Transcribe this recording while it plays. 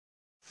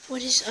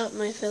What is up,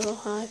 my fellow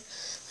hive?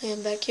 I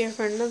am back here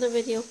for another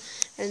video,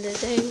 and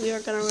today we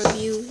are going to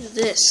review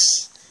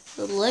this,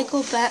 the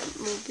Lego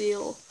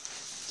Batmobile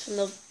from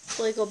the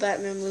Lego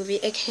Batman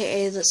movie,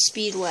 aka the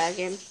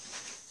Speedwagon.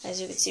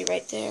 As you can see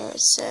right there, it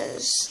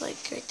says,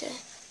 like, right there,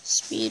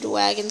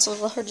 Speedwagon, so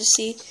it's hard to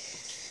see.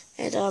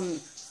 And,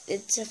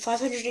 it's a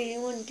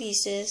 581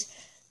 pieces,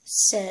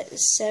 set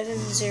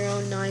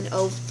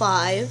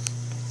 70905,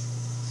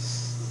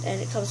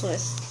 and it comes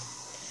with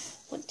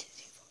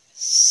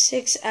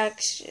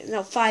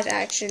 5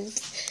 action,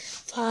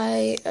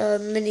 5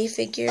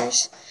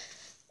 minifigures,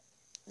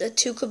 the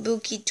 2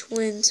 Kabuki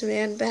twins,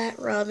 Man-Bat,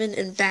 Robin,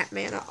 and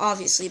Batman,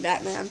 obviously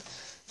Batman.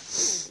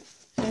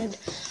 And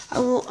I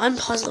will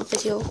unpause the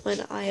video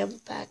when I am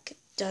back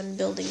done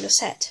building the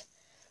set.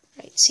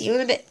 Right, see you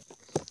in a bit.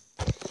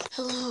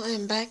 Hello,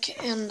 I'm back,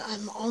 and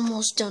I'm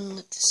almost done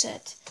with the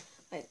set.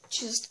 I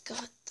just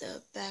got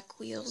the back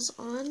wheels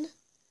on.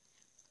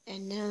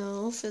 And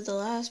now, for the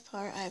last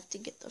part, I have to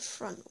get the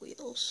front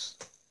wheels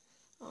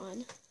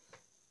on.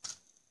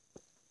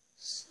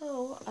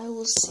 So, I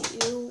will see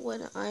you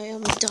when I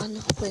am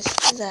done with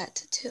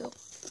that, too.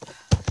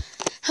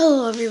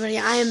 Hello, everybody.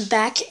 I am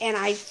back, and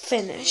I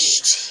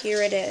finished.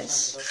 Here it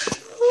is.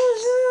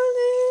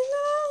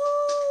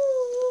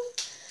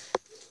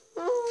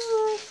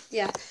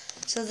 Yeah,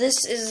 so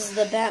this is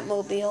the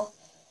Batmobile,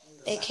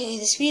 aka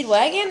the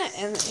Speedwagon,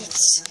 and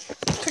it's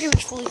pretty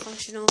much fully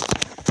functional.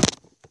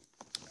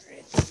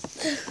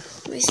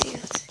 Let me see.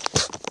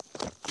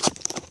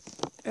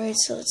 Alright,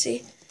 so let's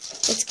see.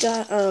 It's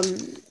got,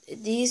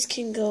 these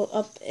can go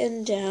up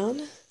and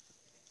down.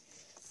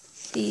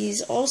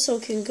 These also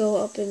can go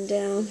up and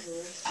down.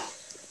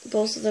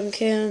 Both of them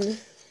can.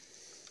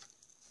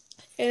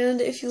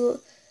 And if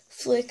you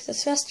flick the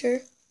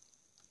thruster,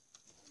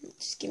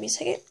 just give me a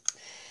second.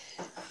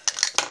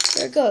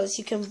 There it goes.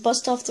 You can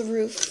bust off the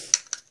roof.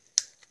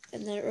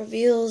 And then it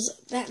reveals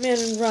Batman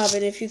and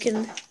Robin, if you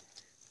can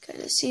kind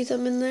of see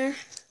them in there.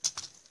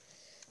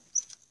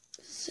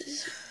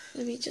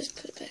 Let me just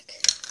put it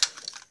back.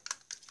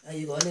 Are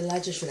you going in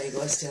light or should I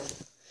go still?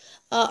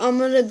 I'm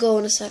gonna go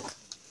in a sec.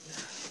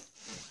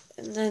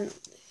 And then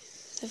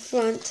the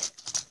front.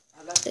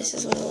 This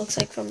is what it looks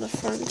like from the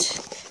front.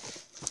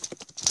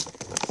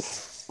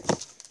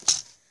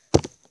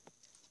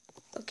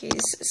 Okay,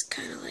 this is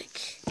kind of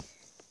like.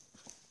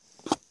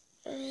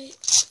 Alright.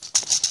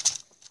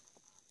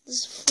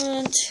 This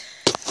front.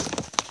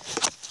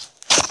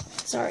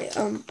 Sorry,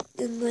 and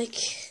like,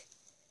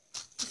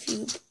 if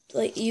you.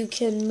 Like, you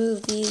can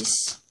move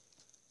these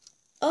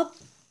up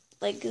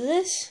like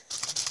this.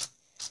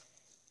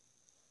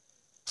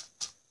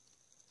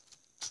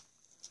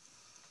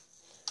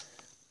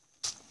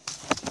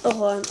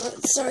 Oh, I'm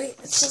sorry.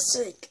 It's just,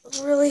 like,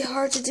 really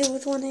hard to do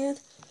with one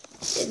hand.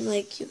 And,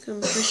 like, you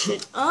can push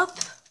it up.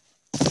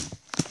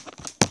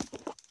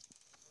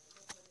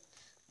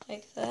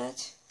 Like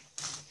that.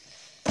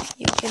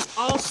 You can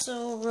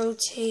also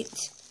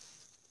rotate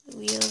the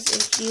wheels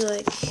if you,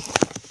 like.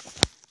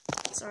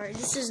 Sorry,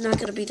 this is not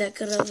going to be that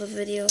good of a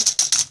video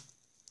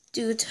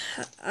due to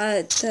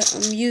that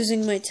I'm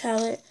using my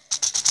tablet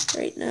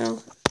right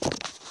now.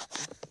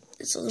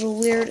 It's a little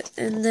weird,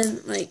 and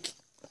then, like,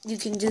 you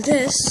can do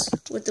this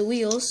with the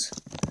wheels.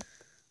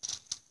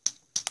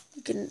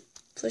 You can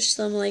push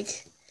them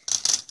like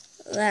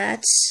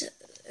that,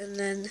 and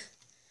then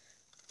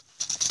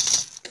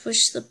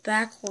push the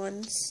back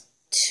ones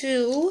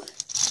too.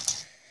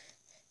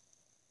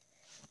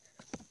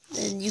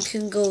 And you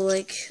can go,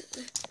 like,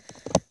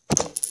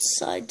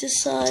 side to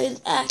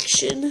side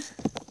action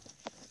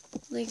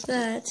like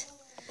that.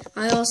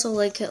 I also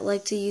like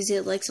to use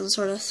it like some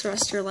sort of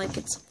thruster, like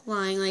it's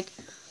flying, like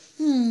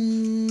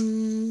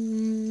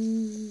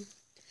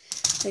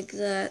like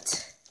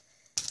that.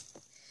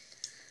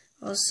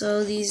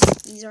 Also, these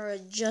are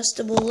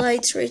adjustable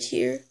lights right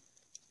here.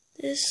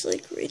 This,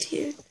 like, right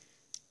here.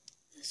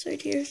 This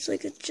right here, it's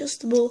like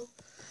adjustable.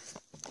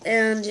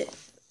 And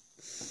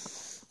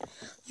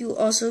you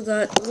also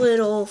got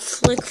little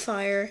flick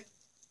fire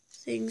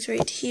things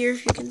right here,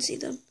 if you can see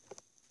them.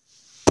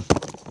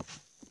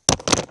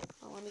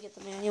 Oh, let me get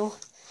the manual.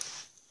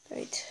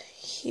 Right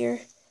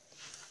here.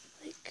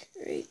 Like,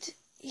 right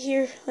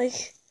here.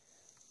 Like,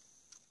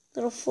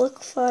 little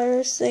flick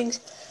fires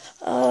things.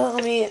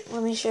 Let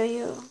me show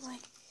you.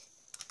 Like,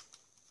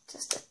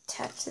 just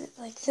attach it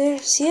like there.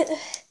 See it?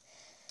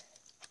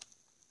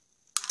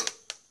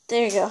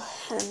 There you go.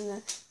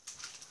 And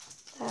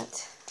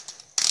that.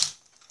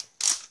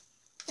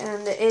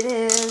 And it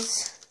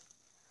is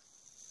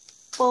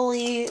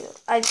fully,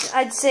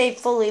 I'd say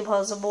fully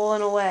puzzable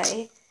in a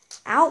way.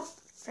 Ow!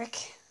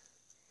 Frick.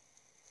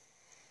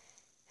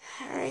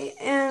 Alright,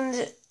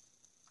 and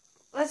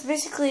that's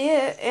basically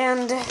it.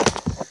 And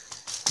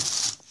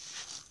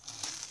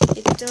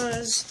it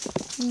does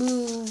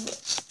move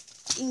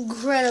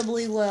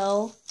incredibly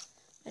well.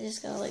 I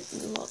just gotta, like,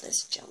 move all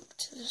this junk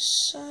to the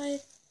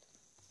side.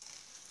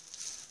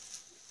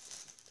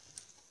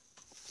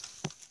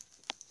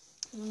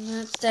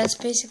 And that's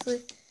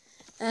basically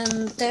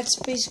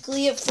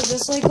it for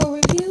this Lego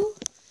review.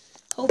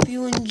 hope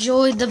you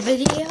enjoyed the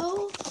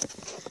video.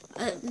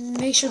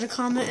 Make sure to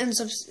comment and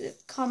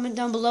comment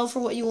down below for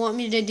what you want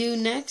me to do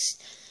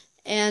next.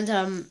 And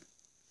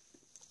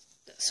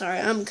sorry,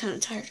 I'm kind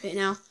of tired right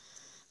now.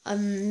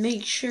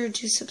 Make sure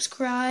to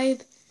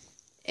subscribe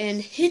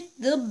and hit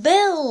the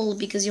bell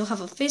because you'll have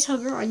a face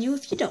hugger on you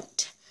if you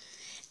don't.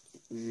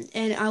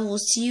 And I will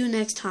see you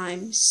next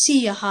time.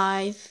 See ya,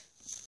 Hive.